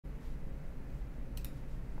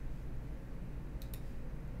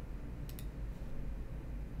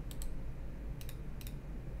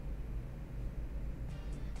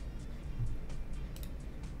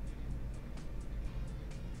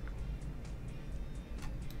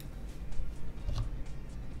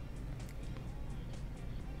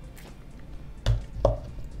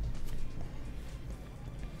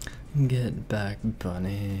Get back,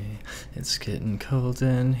 bunny. It's getting cold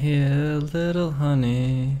in here, little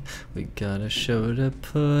honey. We got a show to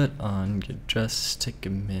put on. Get dressed, take a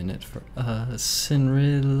minute for us, and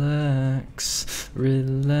relax,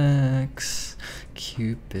 relax.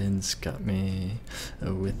 Cupid's got me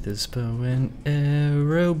with his bow and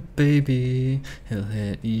arrow, baby. He'll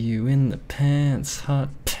hit you in the pants, hot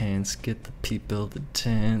pants. Get the people to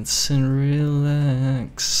dance and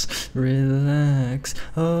relax, relax.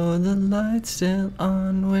 Oh, the light's still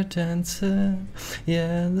on, we're dancing.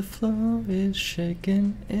 Yeah, the floor is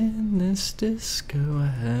shaking in this disco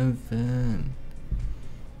heaven.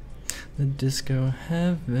 The disco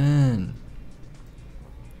heaven.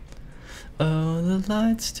 Oh, the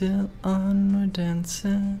light's still on, we're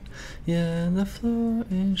dancing. Yeah, the floor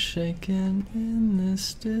is shaking in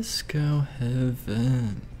this disco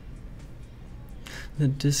heaven. The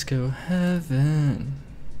disco heaven.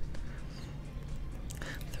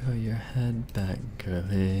 Throw your head back,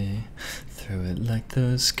 girlie. Throw it like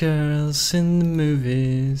those girls in the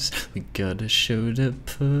movies. We got a show to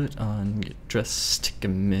put on. Get dressed, take a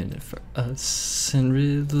minute for us, and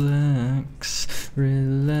relax,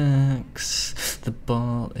 relax. The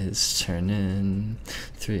ball is turning.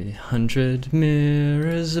 300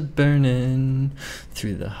 mirrors are burning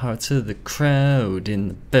through the hearts of the crowd in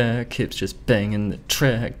the back. Hips just banging the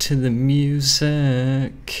track to the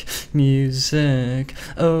music, music.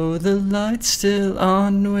 Oh, the light's still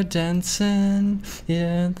on, we're dancing.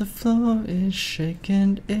 Yeah, the floor is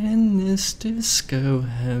shaking in this disco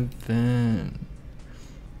heaven.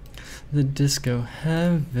 The disco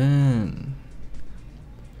heaven.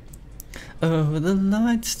 Oh, the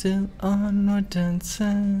light's still on, we're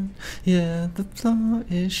dancing. Yeah, the floor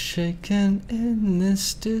is shaking in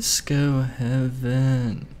this disco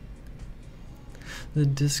heaven. The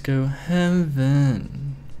disco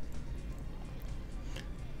heaven.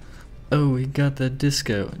 Oh, we got the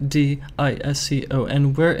disco, D-I-S-C-O,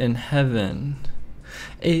 and we're in heaven.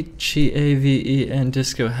 H-E-A-V-E-N,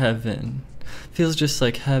 disco heaven. Feels just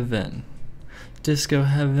like heaven. Disco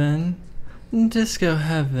heaven, disco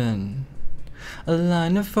heaven. A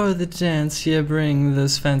liner for the dance, yeah, bring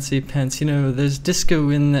those fancy pants. You know, there's disco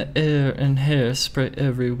in the air and hairspray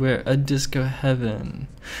everywhere. A disco heaven,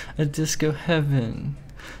 a disco heaven,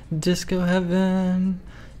 disco heaven,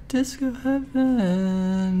 disco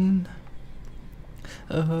heaven.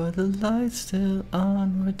 Oh, the light's still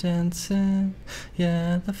on, we're dancing.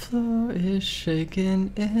 Yeah, the floor is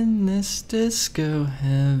shaking in this disco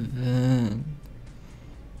heaven.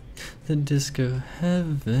 The disco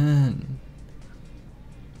heaven.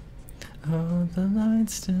 Oh, the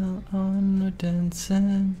light's still on, we're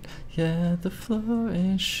dancing. Yeah, the floor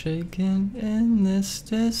is shaking in this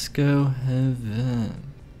disco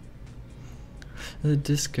heaven. The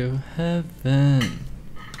disco heaven.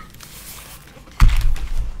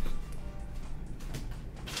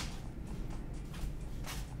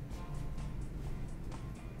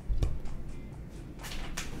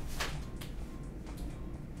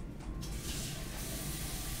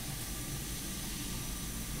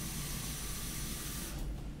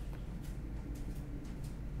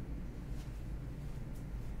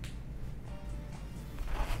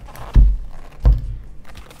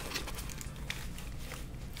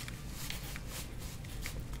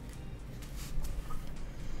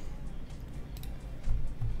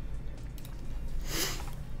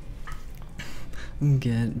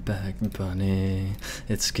 Get back, bunny.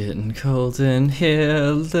 It's getting cold in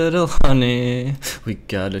here, little honey. We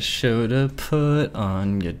got a show to put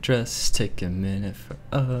on. Get dressed, take a minute for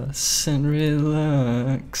us, and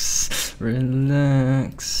relax,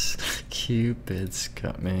 relax. Cupid's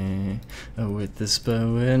got me with this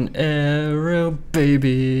bow and arrow,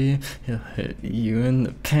 baby. He'll hit you in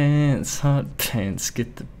the pants, hot pants.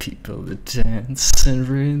 Get the people to dance and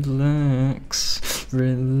relax,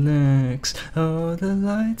 relax. Oh, the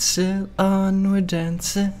light's still on, we're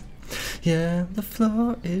dancing. Yeah, the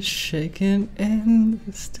floor is shaking in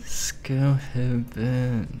this disco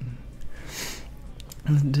heaven.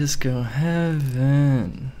 The disco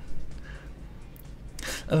heaven.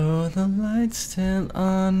 Oh, the light's still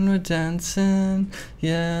on, we're dancing.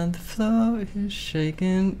 Yeah, the floor is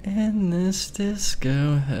shaking in this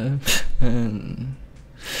disco heaven.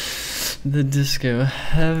 The disco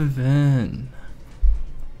heaven.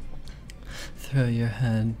 Throw your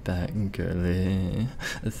head back, girlie.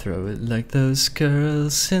 Throw it like those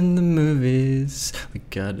girls in the movies. We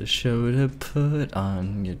got a show to put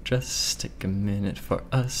on. Get dressed, take a minute for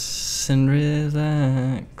us, and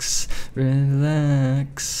relax,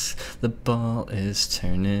 relax. The ball is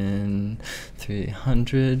turning,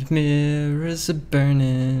 300 mirrors are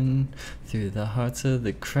burning through the hearts of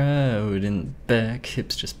the crowd in the back,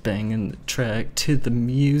 hips just banging the track to the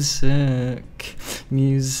music,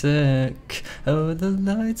 music. Oh, the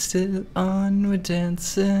lights still on, we're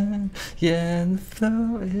dancing, yeah, and the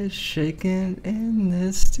floor is shaking in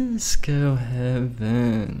this disco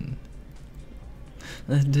heaven,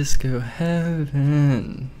 the disco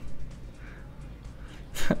heaven.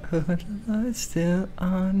 Oh, the lights still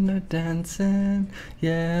on, we're dancing,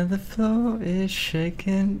 yeah, the floor is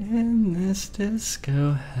shaking in this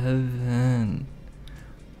disco heaven,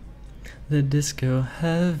 the disco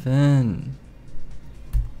heaven.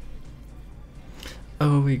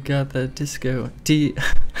 Oh, we got that disco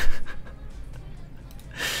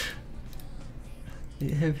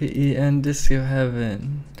Heavy disco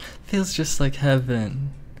heaven. Feels just like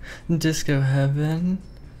heaven. Disco heaven.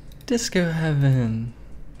 Disco heaven.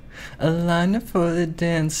 A lineup for the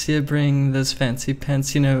dance, yeah, bring those fancy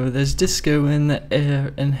pants, you know, there's disco in the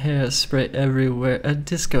air and hairspray everywhere. A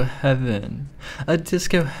disco heaven. A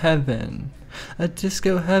disco heaven. A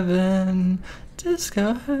disco heaven.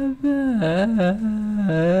 Disco heaven.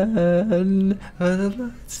 Oh, the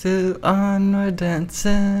lights still on, we're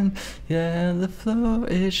dancing, yeah, the floor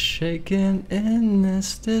is shaking in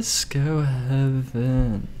this disco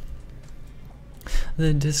heaven,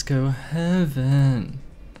 the disco heaven.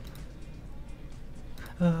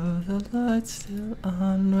 Oh, the lights still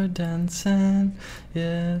on, we're dancing,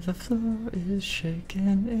 yeah, the floor is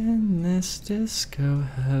shaking in this disco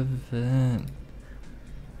heaven,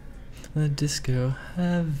 the disco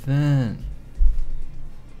heaven.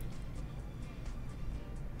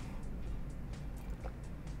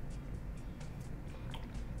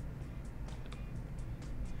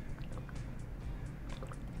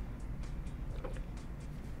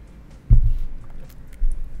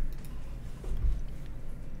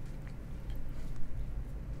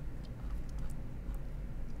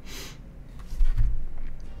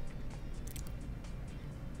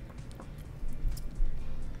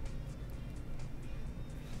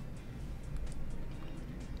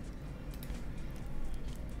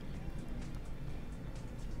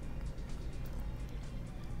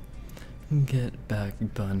 Get back,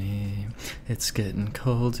 bunny, it's getting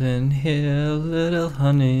cold in here, little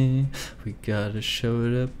honey. We got a show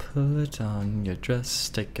to put on, your dress,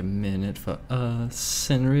 take a minute for us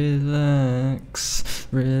and relax,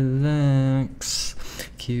 relax.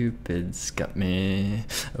 Cupid's got me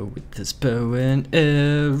with his bow and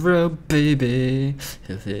arrow, baby.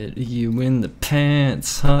 He'll hit you in the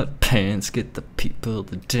pants, hot pants, get the people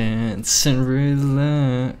to dance and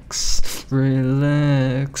relax,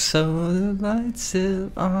 relax. Oh, the lights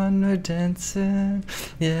still on, we're dancing,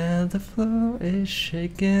 yeah, the floor is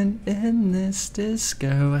shaking in this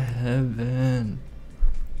disco heaven,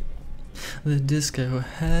 the disco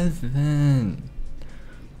heaven.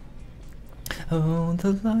 Oh,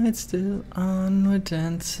 the lights still on, we're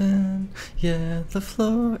dancing, yeah, the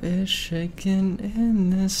floor is shaking in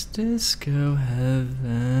this disco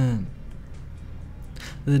heaven,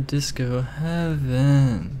 the disco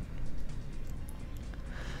heaven.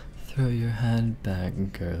 Throw your head back,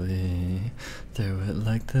 girlie, throw it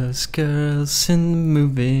like those girls in the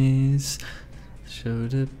movies. Show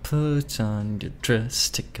to put on your dress,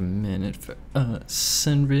 take a minute for us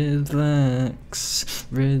and relax,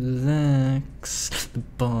 relax. The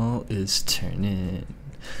ball is turning,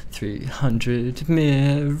 300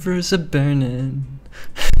 mirrors are burning.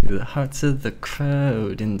 The hearts of the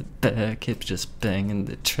crowd in the back, hips just banging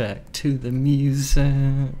the track to the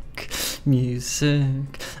music,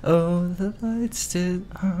 music. Oh, the lights still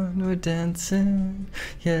on, we're dancing,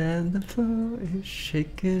 yeah, the floor is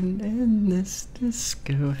shaking in this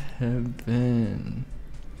disco heaven,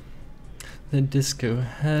 the disco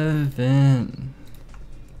heaven.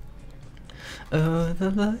 Oh, the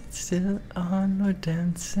lights still on, we're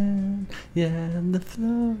dancing, yeah, the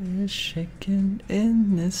floor is shaking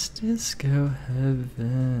in this disco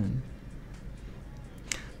heaven,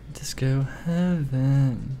 disco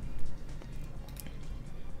heaven.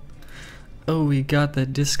 Oh, we got the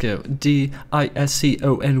disco,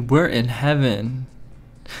 D-I-S-C-O, and we're in heaven,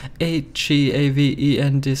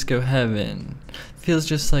 H-E-A-V-E-N, disco heaven. Feels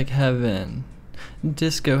just like heaven,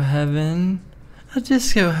 disco heaven, a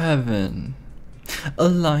disco heaven. A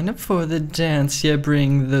lineup for the dance, yeah,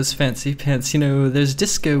 bring those fancy pants, you know, there's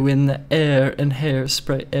disco in the air and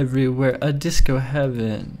hairspray everywhere. A disco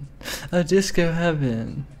heaven, a disco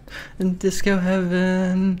heaven, and disco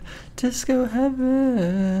heaven, disco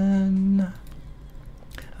heaven.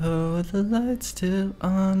 Oh, the light's still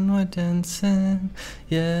on, we're dancing.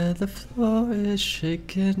 Yeah, the floor is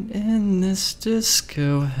shaking in this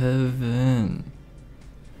disco heaven.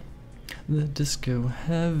 The disco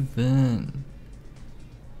heaven.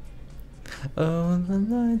 Oh, the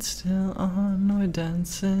light's still on, we're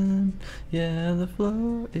dancing. Yeah, the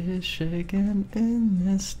floor is shaking in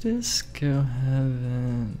this disco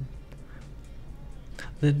heaven.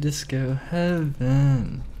 The disco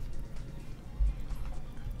heaven.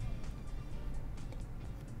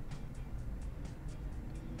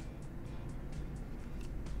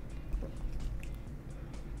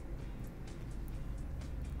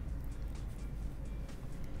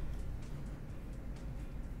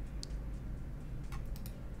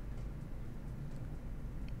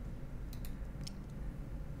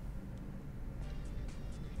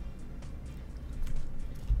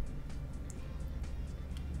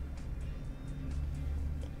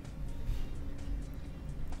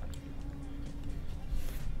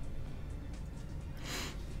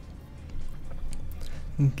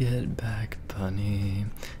 Get back, bunny.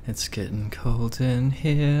 It's getting cold in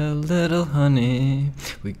here, little honey.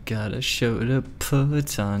 We got a show to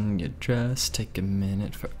put on your dress. Take a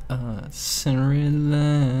minute for us and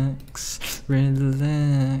relax,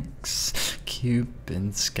 relax.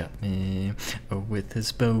 Cupid's got me with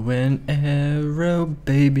his bow and arrow,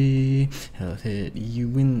 baby. He'll hit you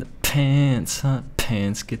in the pants, hot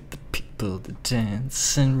pants. Get the people to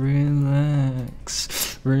dance and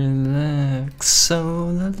relax, relax.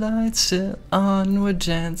 So the lights still on, we're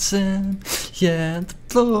dancing. Yeah, the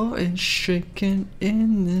floor is shaking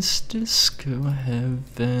in this disco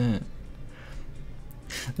heaven.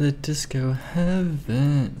 The disco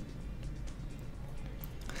heaven.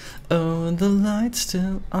 Oh, the lights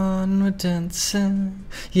still on, we're dancing.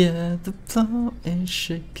 Yeah, the floor is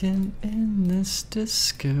shaking in this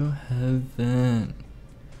disco heaven.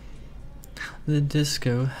 The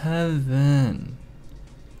disco heaven.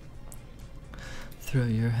 Throw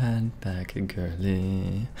your head back,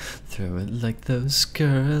 girlie. Throw it like those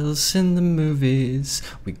girls in the movies.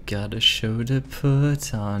 We got a show to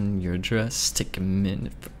put on your dress. Take a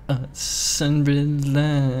minute for us and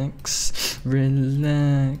relax,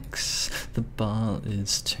 relax. The ball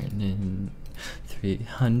is turning.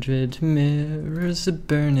 300 mirrors are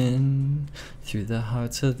burning through the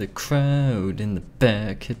hearts of the crowd in the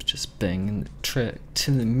back. Hips just banging the track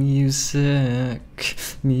to the music,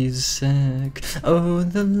 music. Oh,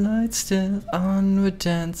 the lights still on, we're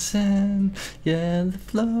dancing. Yeah, the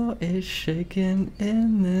floor is shaking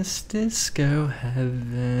in this disco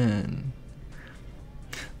heaven.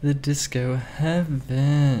 The disco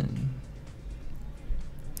heaven.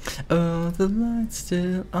 Oh, the lights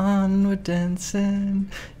still on, we're dancing.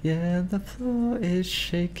 Yeah, the floor is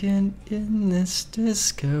shaking in this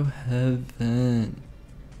disco heaven.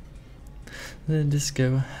 The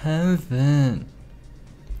disco heaven.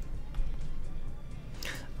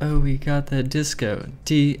 Oh, we got that disco.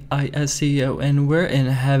 D-I-S-C-O-N, we're in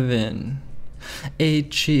heaven.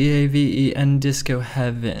 H-E-A-V-E-N, disco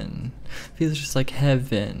heaven. Feels just like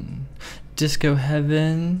heaven. Disco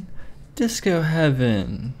heaven. Disco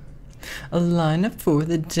heaven. A lineup for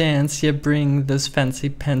the dance, yeah, bring those fancy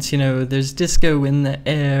pants. You know, there's disco in the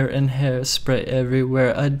air and hairspray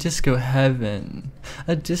everywhere. A disco heaven.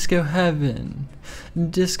 A disco heaven.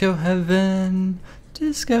 Disco heaven.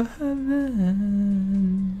 Disco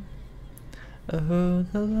heaven. Oh,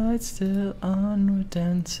 the light's still on, we're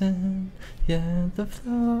dancing. Yeah, the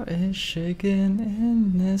floor is shaking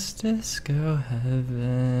in this disco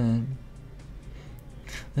heaven.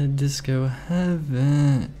 The disco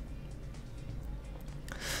heaven.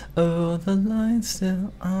 Oh, the light's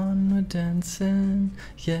still on, we're dancing.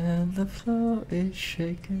 Yeah, the floor is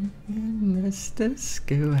shaking in this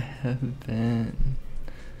disco heaven.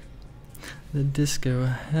 The disco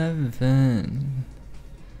heaven.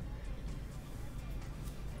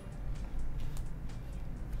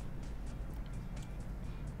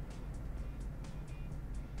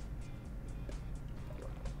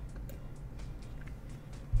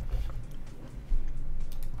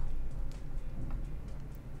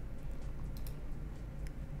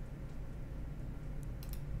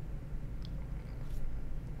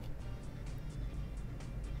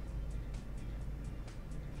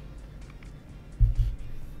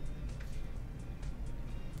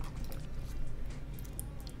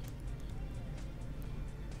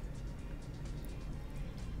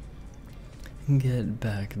 Get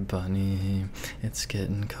back, bunny. It's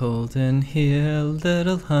getting cold in here,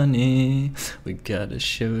 little honey. We got a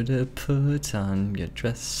show to put on. Get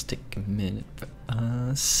dressed, take a minute for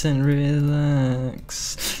us and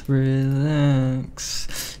relax,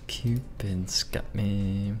 relax. Cupid's got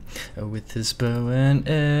me with his bow and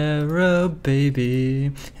arrow,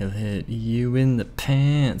 baby. He'll hit you in the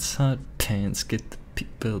pants, hot pants, get the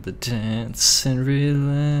people to dance and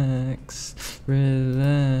relax,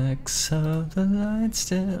 relax. Oh, the light's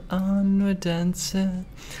still on, we're dancing,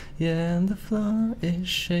 yeah, and the floor is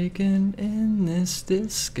shaking in this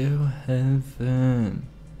disco heaven,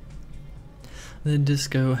 the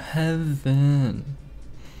disco heaven.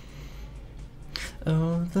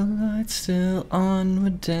 Oh, the light's still on,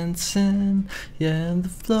 we're dancing, yeah, and the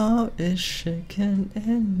floor is shaking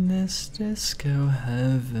in this disco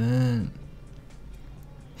heaven,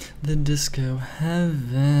 the disco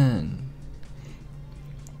heaven.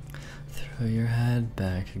 Throw your head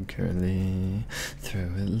back, girlie, throw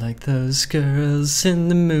it like those girls in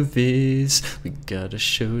the movies. We got a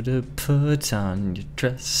show to put on, your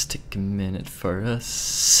dress, take a minute for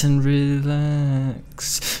us and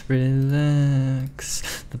relax,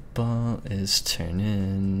 relax. The ball is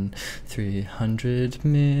turning, 300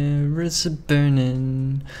 mirrors are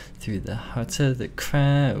burning through the hearts of the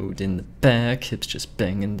crowd in the back, hips just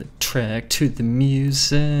banging the track to the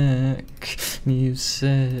music,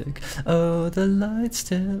 music. Oh, the light's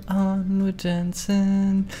still on, we're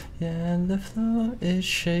dancing, yeah, and the floor is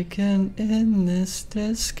shaking in this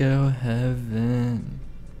disco heaven,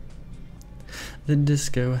 the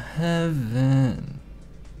disco heaven.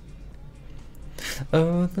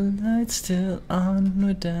 Oh, the light's still on,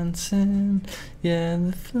 we're dancing, yeah,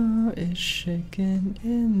 and the floor is shaking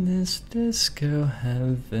in this disco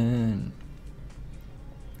heaven,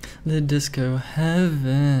 the disco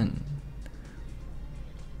heaven.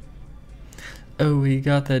 Oh, we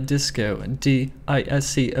got that disco,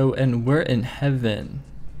 D-I-S-C-O-N, we're in heaven,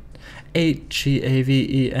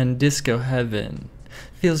 H-E-A-V-E-N, disco heaven,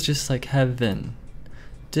 feels just like heaven,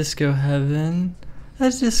 disco heaven, a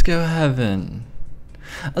disco heaven.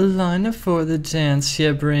 A liner for the dance,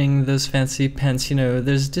 yeah, bring those fancy pants, you know,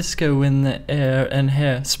 there's disco in the air and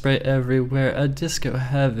hairspray everywhere, a disco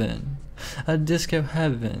heaven, a disco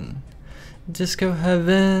heaven, disco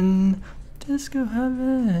heaven, disco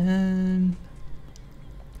heaven.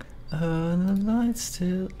 Oh, the light's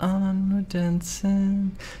still on, we're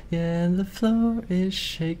dancing, yeah, the floor is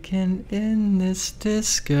shaking in this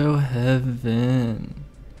disco heaven,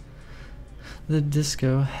 the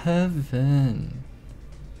disco heaven.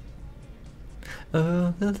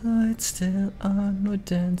 Oh, the light's still on, we're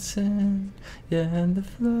dancing, yeah, and the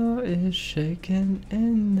floor is shaking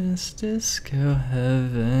in this disco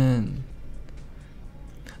heaven,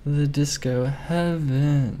 the disco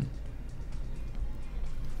heaven.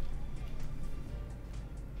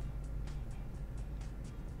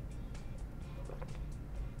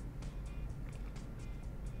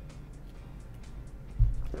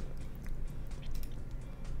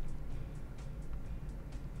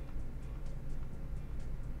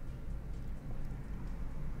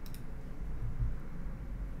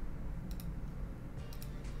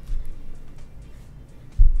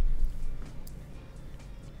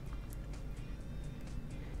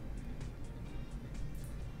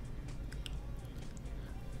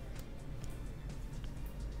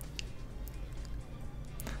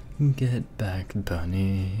 Get back,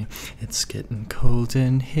 bunny, it's getting cold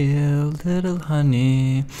in here, little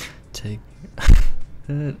honey. Take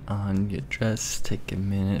it on your dress, take a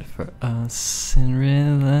minute for us and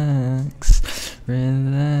relax,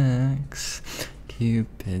 relax.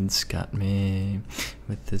 Cupid's got me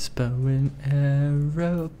with his bow and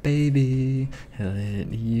arrow, baby. He'll hit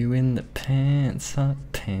you in the pants, hot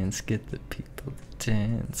pants, get the people to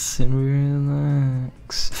dance and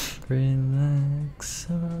relax, relax.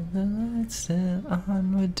 Oh, the light's still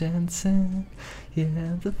on, we're dancing,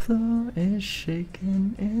 yeah, the floor is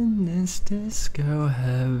shaking in this disco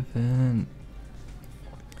heaven,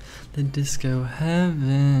 the disco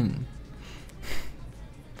heaven.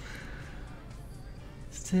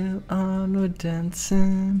 Still on, we're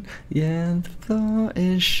dancing, yeah, the floor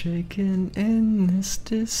is shaking in this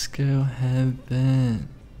disco heaven,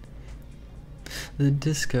 the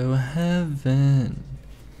disco heaven.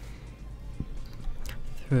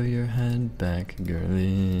 Throw your head back,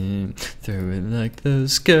 girlie, throw it like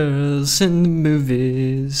those girls in the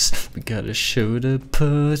movies. We got a show to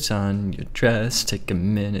put on, your dress, take a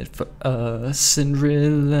minute for us and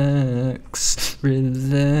relax,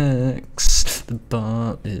 relax. The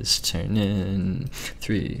ball is turning,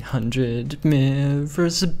 300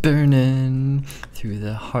 mirrors are burning through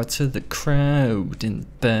the hearts of the crowd in the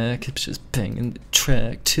back, hips just banging the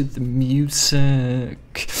track to the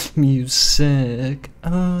music, music.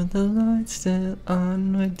 Oh, the light's still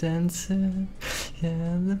on, we're dancing,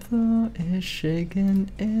 Yeah, the floor is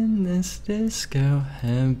shaking in this disco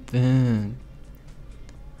heaven.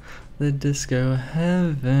 The disco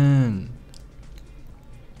heaven.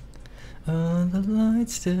 Oh, the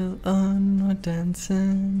lights still on, we're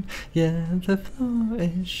dancing. Yeah, the floor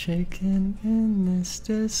is shaking in this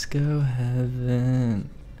disco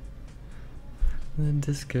heaven. The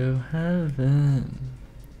disco heaven.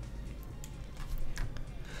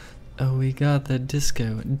 Oh, we got the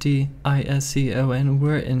disco, D-I-S-C-O-N,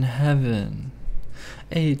 we're in heaven.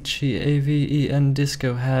 H-E-A-V-E-N,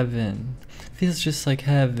 disco heaven. Feels just like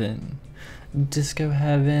heaven. Disco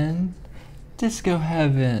heaven. Disco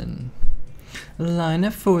heaven. Line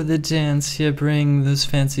up for the dance, yeah, bring those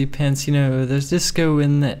fancy pants, you know, there's disco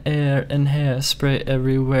in the air and hairspray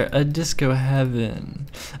everywhere. A disco heaven.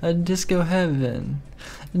 A disco heaven.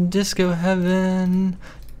 Disco heaven.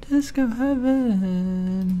 Disco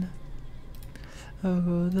heaven.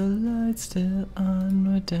 Oh, the lights still on,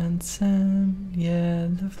 we're dancing. Yeah,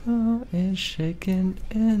 the floor is shaking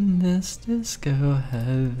in this disco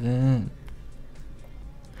heaven.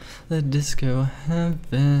 The disco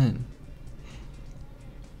heaven.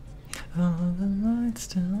 Oh, the lights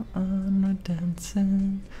still on, we're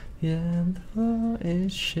dancing. Yeah, the floor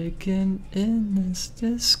is shaking in this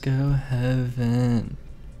disco heaven.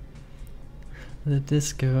 The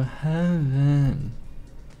disco heaven.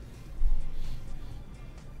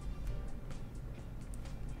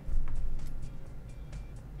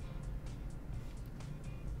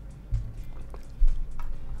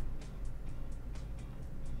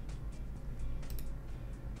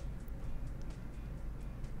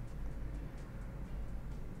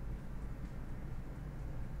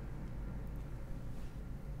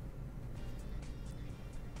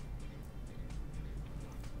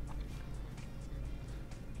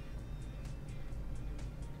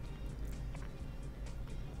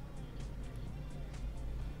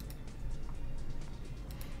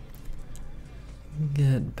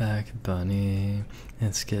 Get back, bunny,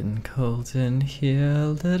 it's getting cold in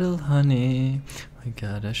here, little honey. We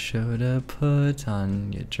got a show to put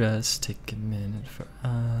on your dress, take a minute for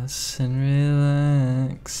us and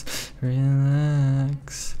relax,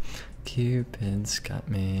 relax. Cupid's got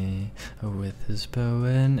me with his bow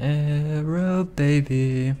and arrow,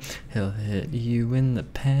 baby. He'll hit you in the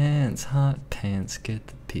pants, hot pants, get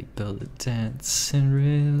the people to dance and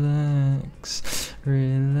relax,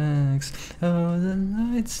 relax. Oh, the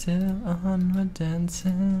lights still on, we're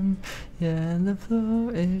dancing. Yeah, the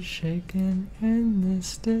floor is shaking in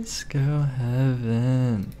this disco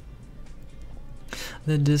heaven.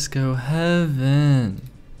 The disco heaven.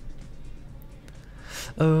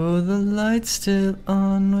 Oh, the lights still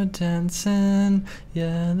on, we're dancing.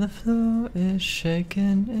 Yeah, the floor is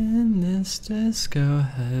shaking in this disco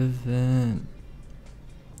heaven.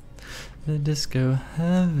 The disco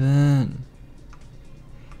heaven.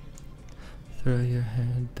 Throw your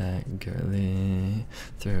head back, girlie.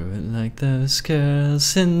 Throw it like those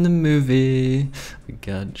girls in the movie. We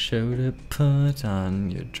got a show to put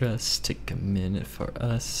on your dress. Take a minute for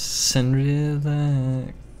us and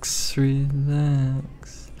relax,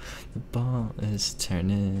 relax. The ball is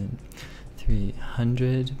turning.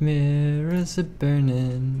 300 mirrors are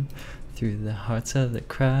burning through the hearts of the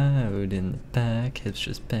crowd in the back. Hips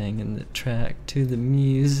just banging the track to the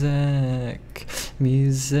music,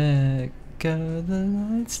 music. Oh, the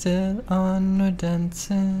lights still on, we're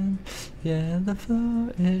dancing. Yeah, the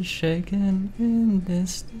floor is shaking in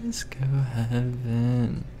this disco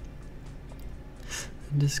heaven.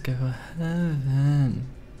 Disco heaven.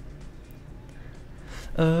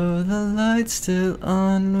 Oh, the lights still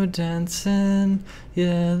on, we're dancing.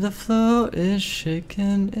 Yeah, the floor is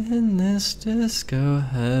shaking in this disco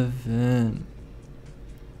heaven.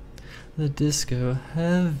 The disco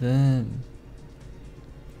heaven.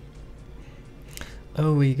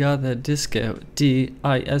 Oh, we got that disco,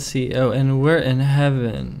 D-I-S-C-O, and we're in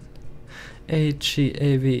heaven.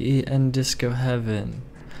 H-E-A-V-E-N, disco heaven.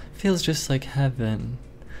 Feels just like heaven.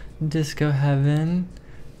 Disco heaven.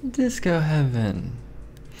 Disco heaven.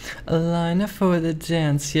 A line up for the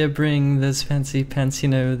dance, yeah, bring those fancy pants, you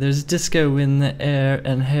know, there's disco in the air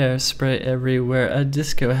and hairspray everywhere. A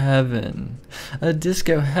disco heaven. A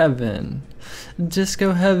disco heaven.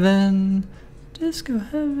 Disco heaven. Disco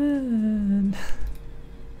heaven.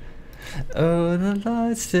 Oh, the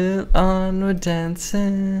lights still on, we're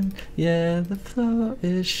dancing. Yeah, the floor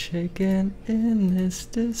is shaking in this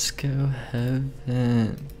disco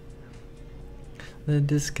heaven. The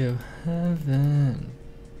disco heaven.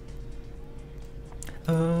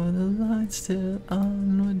 Oh, the lights still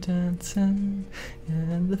on, we're dancing.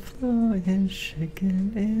 Yeah, the floor is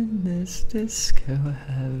shaking in this disco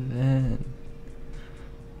heaven.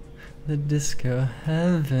 the disco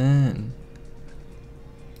heaven.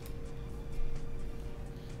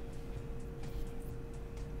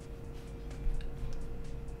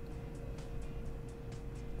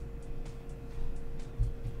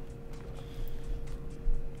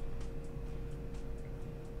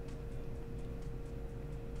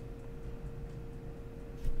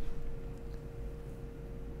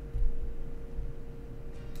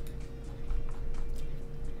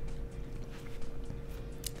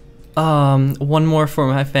 One more for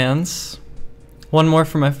my fans. One more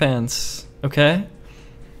for my fans, okay?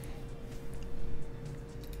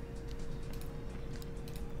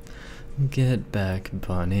 Get back,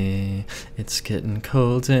 bunny. It's getting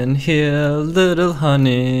cold in here, little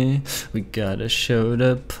honey. We got a show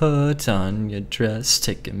to put on your dress.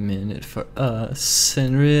 Take a minute for us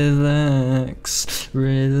and relax,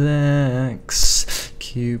 relax.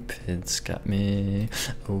 Cupid's got me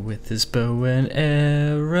with his bow and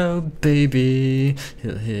arrow, baby.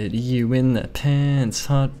 He'll hit you in the pants,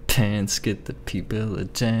 hot pants. Get the people to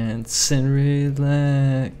dance and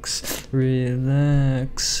relax,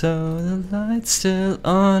 relax. So the light's still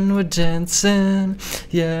on, we're dancing.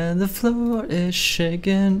 Yeah, the floor is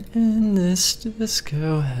shaking in this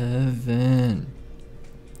disco heaven.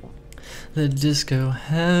 The disco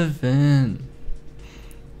heaven.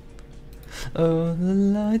 Oh, the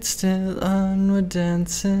light's still on, we're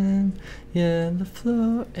dancing. Yeah, the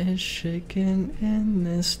floor is shaking in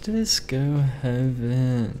this disco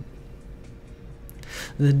heaven.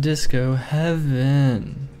 The disco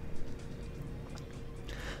heaven.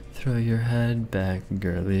 Throw your head back,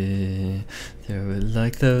 girlie. Throw it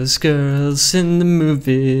like those girls in the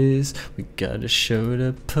movies. We got a show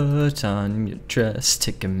to put on your dress.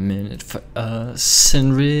 Take a minute for us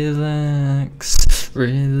and relax,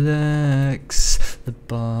 relax. The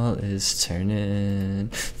ball is turning.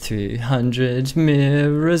 300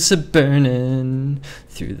 mirrors are burning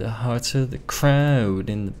through the hearts of the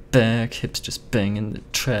crowd in the back. Hips just banging the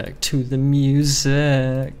track to the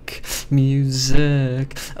music,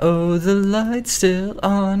 music. Oh, the light's still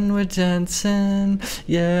on, we're dancing.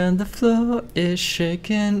 Yeah, the floor is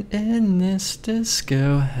shaking in this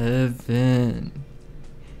disco heaven.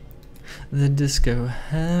 The disco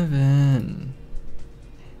heaven.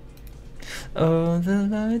 Oh, the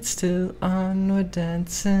light's still on, we're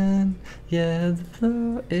dancing. Yeah, the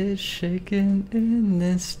floor is shaking in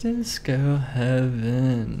this disco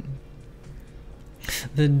heaven.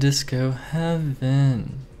 The disco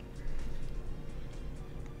heaven.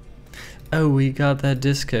 Oh, we got that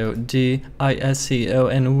disco, D-I-S-C-O,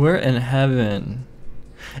 and we're in heaven.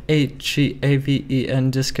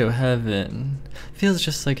 H-E-A-V-E-N, disco heaven. Feels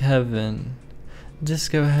just like heaven.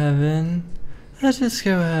 Disco heaven. The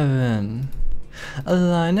disco heaven. A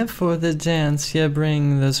lineup for the dance, yeah,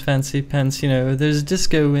 bring those fancy pants, you know. There's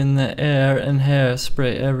disco in the air and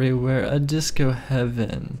hairspray everywhere. A disco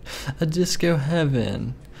heaven. A disco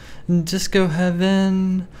heaven. Disco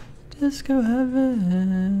heaven. Disco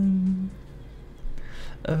heaven.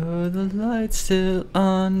 Oh, the light's still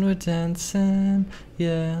on, we're dancing.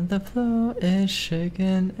 Yeah, the floor is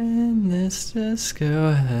shaking in this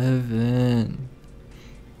disco heaven.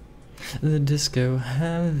 The disco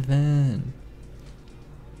heaven.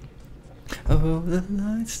 Oh, the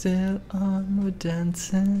light's still on, we're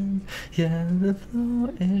dancing. Yeah, the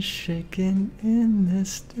floor is shaking in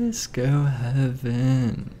this disco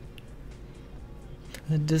heaven.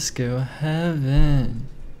 The disco heaven.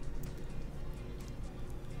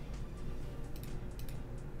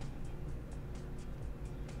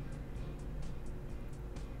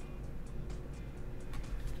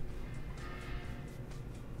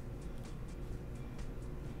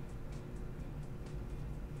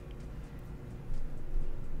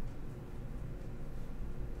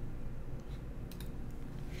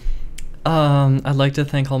 I'd like to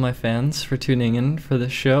thank all my fans for tuning in for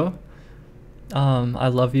this show. I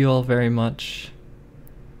love you all very much,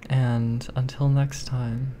 and until next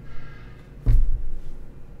time.